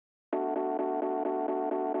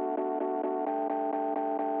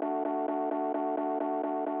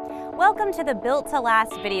Welcome to the Built to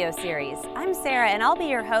Last video series. I'm Sarah and I'll be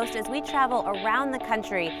your host as we travel around the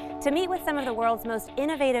country to meet with some of the world's most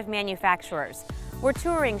innovative manufacturers. We're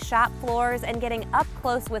touring shop floors and getting up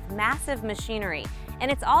close with massive machinery, and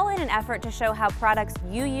it's all in an effort to show how products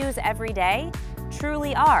you use every day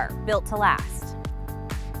truly are built to last.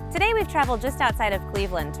 Today we've traveled just outside of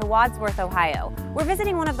Cleveland to Wadsworth, Ohio. We're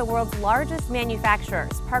visiting one of the world's largest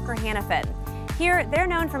manufacturers, Parker-Hannifin. Here, they're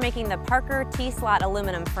known for making the Parker T-slot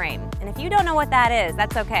aluminum frame. And if you don't know what that is,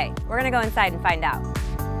 that's okay. We're gonna go inside and find out.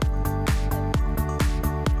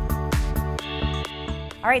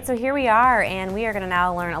 All right, so here we are, and we are gonna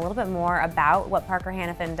now learn a little bit more about what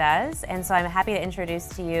Parker-Hannifin does. And so I'm happy to introduce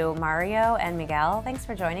to you Mario and Miguel. Thanks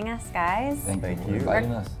for joining us, guys. Thank you.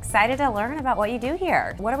 We're excited to learn about what you do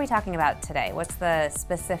here. What are we talking about today? What's the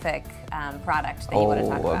specific product that you want to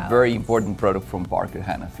talk about? A very important product from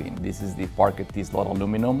Parker-Hannifin. This is the Parker T-slot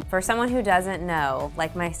aluminum. For someone who doesn't know,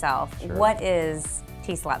 like myself, what is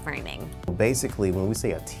T-slot framing? Basically, when we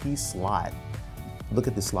say a T-slot, look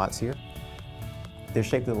at the slots here. They're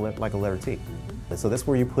shaped like a letter T. So that's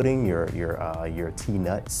where you're putting your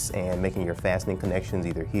T-nuts and making your fastening connections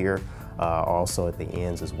either here or also at the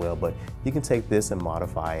ends as well. But you can take this and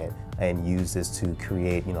modify it and use this to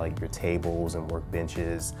create, like your tables and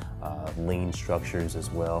workbenches, lean structures as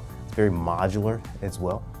well. It's very modular as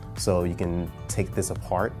well. So you can take this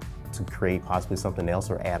apart to create possibly something else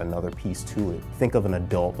or add another piece to it. Think of an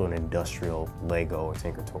adult or an industrial Lego or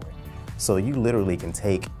Tinker Toy. So you literally can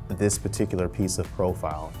take this particular piece of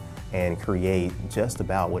profile and create just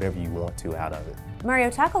about whatever you want to out of it.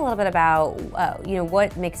 Mario, talk a little bit about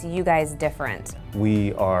what makes you guys different.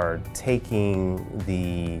 We are taking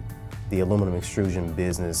the aluminum extrusion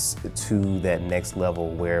business to that next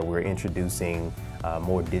level where we're introducing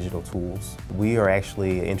more digital tools. We are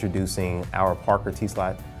actually introducing our Parker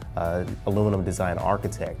T-slot aluminum design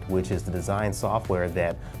architect, which is the design software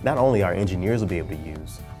that not only our engineers will be able to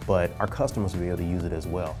use, but our customers will be able to use it as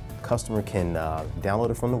well. The customer can download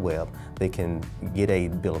it from the web, they can get a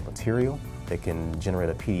bill of material, they can generate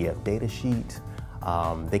a PDF data sheet,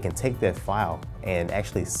 they can take that file and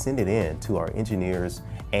actually send it in to our engineers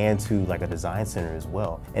and to like a design center as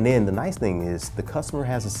well. And then the nice thing is the customer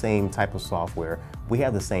has the same type of software, we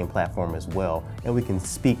have the same platform as well, and we can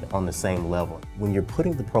speak on the same level. When you're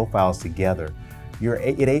putting the profiles together,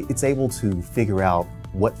 it's able to figure out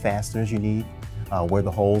what fasteners you need, where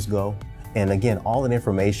the holes go. And again, all that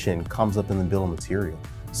information comes up in the bill of material.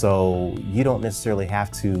 So you don't necessarily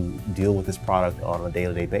have to deal with this product on a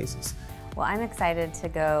day-to-day basis. Well, I'm excited to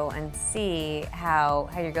go and see how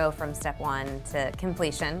you go from step one to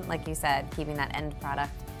completion, like you said, keeping that end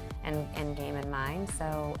product and end game in mind.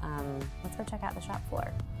 So let's go check out the shop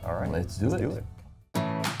floor. All right, let's do it.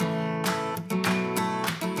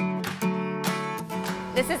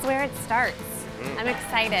 This is where it starts. I'm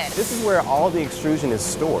excited. This is where all the extrusion is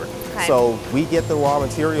stored. Okay. So we get the raw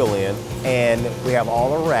material in and we have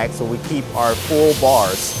all the racks, so we keep our full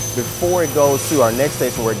bars before it goes to our next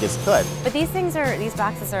station where it gets cut. But these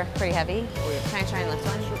boxes are pretty heavy. Can I try and lift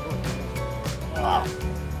one? Wow.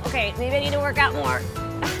 Okay, maybe I need to work out more.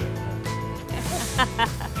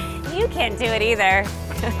 You can't do it either.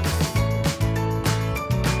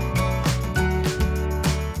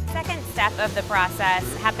 Second step of the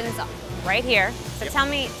process happens right here. So tell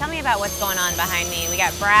me about what's going on behind me. We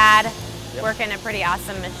got Brad working a pretty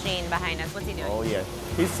awesome machine behind us. What's he doing? Oh yeah,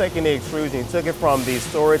 he's taking the extrusion. He took it from the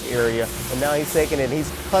storage area, and now he's taking it and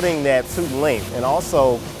he's cutting that to length. And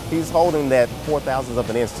also, he's holding that 4/1000th of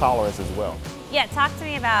an inch tolerance as well. Yeah, talk to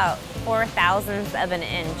me about 4/1000th of an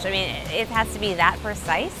inch. I mean, it has to be that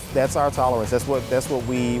precise? That's our tolerance. That's what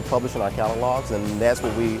we publish in our catalogs, and that's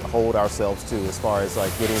what we hold ourselves to as far as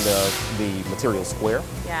like getting the material square.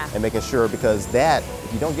 Yeah. And making sure, because that,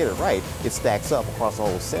 if you don't get it right, it stacks up across the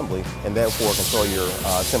whole assembly, and therefore can throw your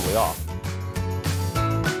assembly off.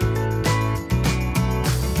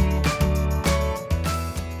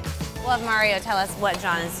 We'll have Mario tell us what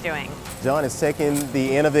John is doing. John is taking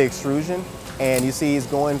the end of the extrusion, and you see he's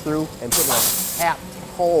going through and putting a tapped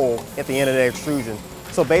hole at the end of the extrusion.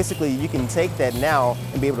 So basically, you can take that now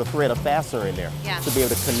and be able to thread a fastener in there to be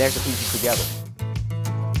able to connect the pieces together.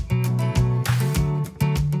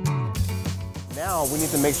 Now we need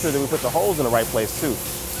to make sure that we put the holes in the right place too.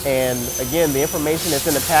 And again, the information that's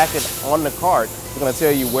in the packet on the cart is going to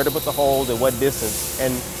tell you where to put the holes at what distance.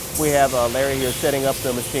 And we have Larry here setting up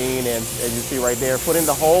the machine, and as you see right there, putting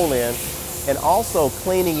the hole in, and also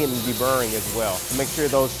cleaning it and deburring as well to make sure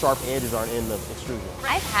those sharp edges aren't in the extrusion.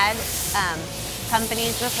 I've had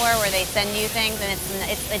companies before where they send you things and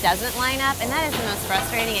it doesn't line up, and that is the most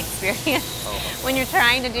frustrating experience when you're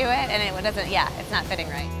trying to do it and it doesn't, it's not fitting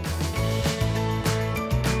right.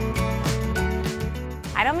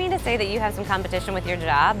 I don't mean to say that you have some competition with your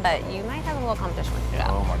job, but you might have a little competition with your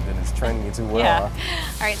job. Oh my goodness, training you too well. Yeah.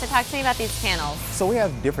 Huh? All right, so talk to me about these panels. So we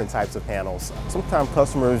have different types of panels. Sometimes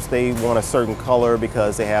customers, they want a certain color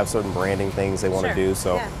because they have certain branding things they want to do.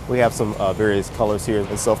 So we have some various colors here.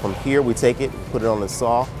 And so from here, we take it, put it on the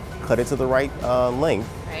saw, cut it to the right length,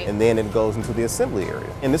 and then it goes into the assembly area.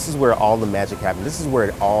 And this is where all the magic happens. This is where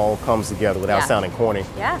it all comes together without sounding corny.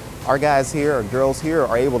 Yeah. Our guys here, or girls here,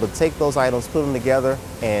 are able to take those items, put them together,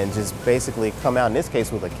 and just basically come out, in this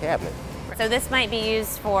case, with a cabinet. So this might be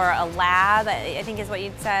used for a lab, I think is what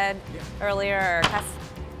you'd said earlier, or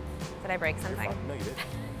did I break something? No, you didn't.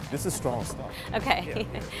 This is strong stuff. Okay.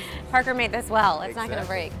 Parker made this well. It's not going to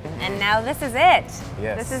break. And now this is it.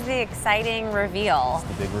 Yes. This is the exciting reveal.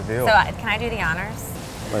 It's the big reveal. So can I do the honors?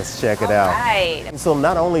 Let's check it out. All right. So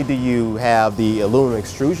not only do you have the aluminum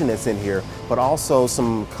extrusion that's in here, but also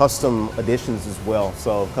some custom additions as well.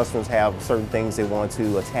 So if customers have certain things they want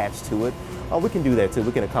to attach to it, we can do that too.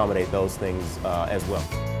 We can accommodate those things as well.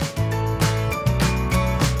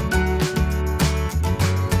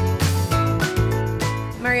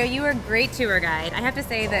 Mario, you were a great tour guide. I have to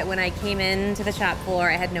say that when I came into the shop floor,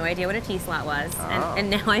 I had no idea what a T-slot was. And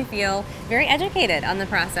now I feel very educated on the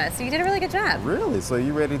process. So you did a really good job. Really? So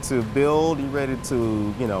you ready to build? You ready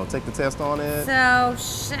to, take the test on it? So,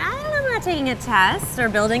 I don't know, I'm not taking a test or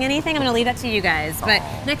building anything. I'm going to leave that to you guys. But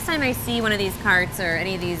next time I see one of these carts or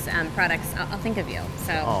any of these products, I'll think of you.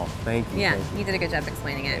 So, thank you. Yeah, thank you. you did a good job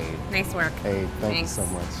explaining it. Hey. Nice work. Hey, thank Thanks. you so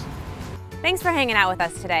much. Thanks for hanging out with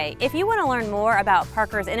us today. If you want to learn more about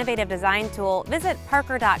Parker's innovative design tool, visit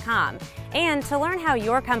Parker.com. And to learn how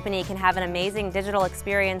your company can have an amazing digital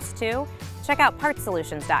experience too, check out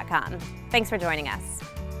PartsSolutions.com. Thanks for joining us.